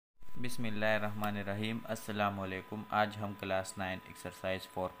बिस्मिल्लाहिर्रहमानिर्रहीम। अस्सलामुअलैकुम। आज हम क्लास 9 एक्सरसाइज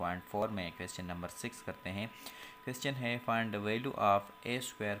 4.4 में क्वेश्चन नंबर 6 करते हैं। क्वेश्चन है find the value of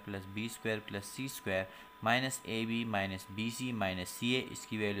a²+b²+c² minus ab minus bc minus ca।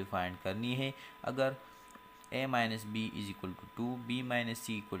 इसकी वैल्यू फाइंड करनी है। अगर a minus b is equal to 2, b minus c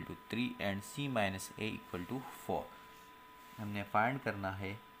equal to 3 and c minus a equal to 4। हमने find करना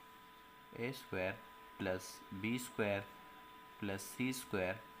है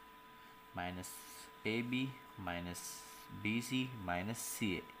a²+b²+c² minus ab minus bc minus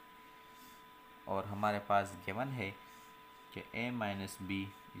ca। और हमारे पास given है कि a minus b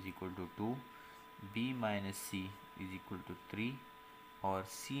is equal to 2, b minus c is equal to 3 और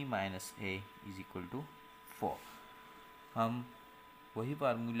c minus a is equal to 4। हम वही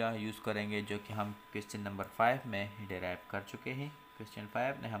फार्मूला यूज़ करेंगे जो कि हम क्वेश्चन नंबर 5 में डिराइव कर चुके हैं। क्वेश्चन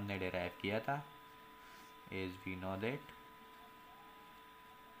 5 में हमने डिराइव किया था एज वी नो दैट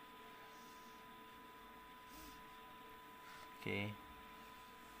के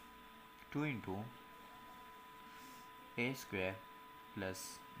 2 into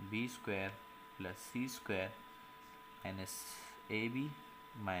a²+b²+c² minus ab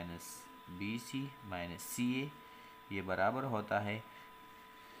minus bc minus ca ये बराबर होता है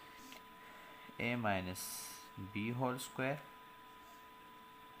a minus b whole square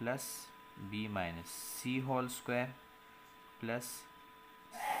plus b minus c whole square plus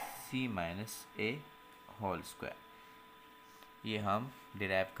c minus a whole square. ये हम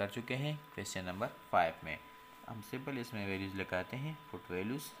डिराइव कर चुके हैं क्वेश्चन नंबर 5 में। हम सिंपल इसमें वैल्यूज लगाते हैं, put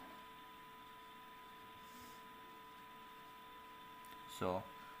values. So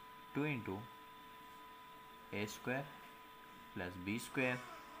 2 into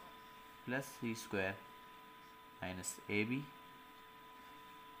a²+b²+c² minus ab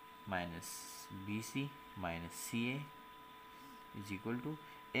minus bc minus ca is equal to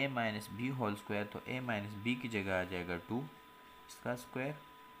a minus b whole square, तो a माइनस b की जगह आ जाएगा 2 इसका square,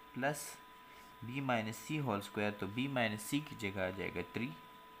 plus b minus c whole square, तो b minus c की जगह आ जाएगा 3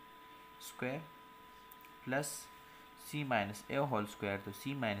 square, plus c minus a whole square, तो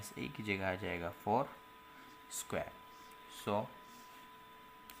c माइनस a की जगह आ जाएगा 4 square. So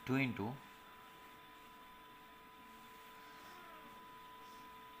 2 into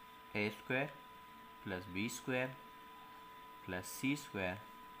a²+b²+c²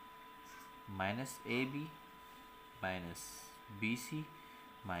 minus ab minus bc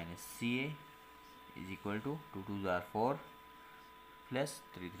minus ca is equal to 2 2 jar 4 plus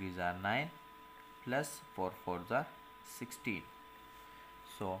 3 3 jar 9 plus 4 4 jar 16।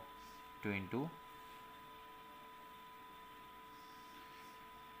 So 2 into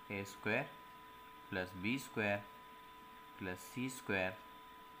a²+b²+c²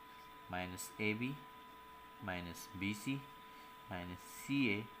 minus ab minus bc minus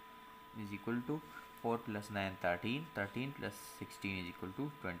ca is equal to 4 plus 9 13, 13 plus 16 is equal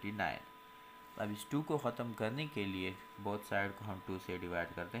to 29। अब इस 2 को ख़त्म करने के लिए both side को हम 2 से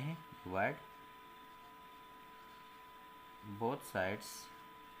डिवाइड करते हैं। Divide both sides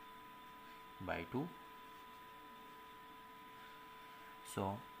by 2।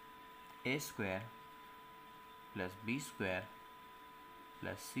 So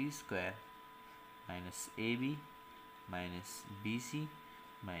a²+b²+c² minus ab minus bc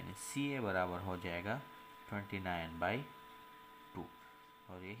minus ca बराबर हो जाएगा 29/2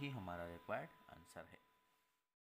 और यही हमारा रिक्वायर्ड आंसर है।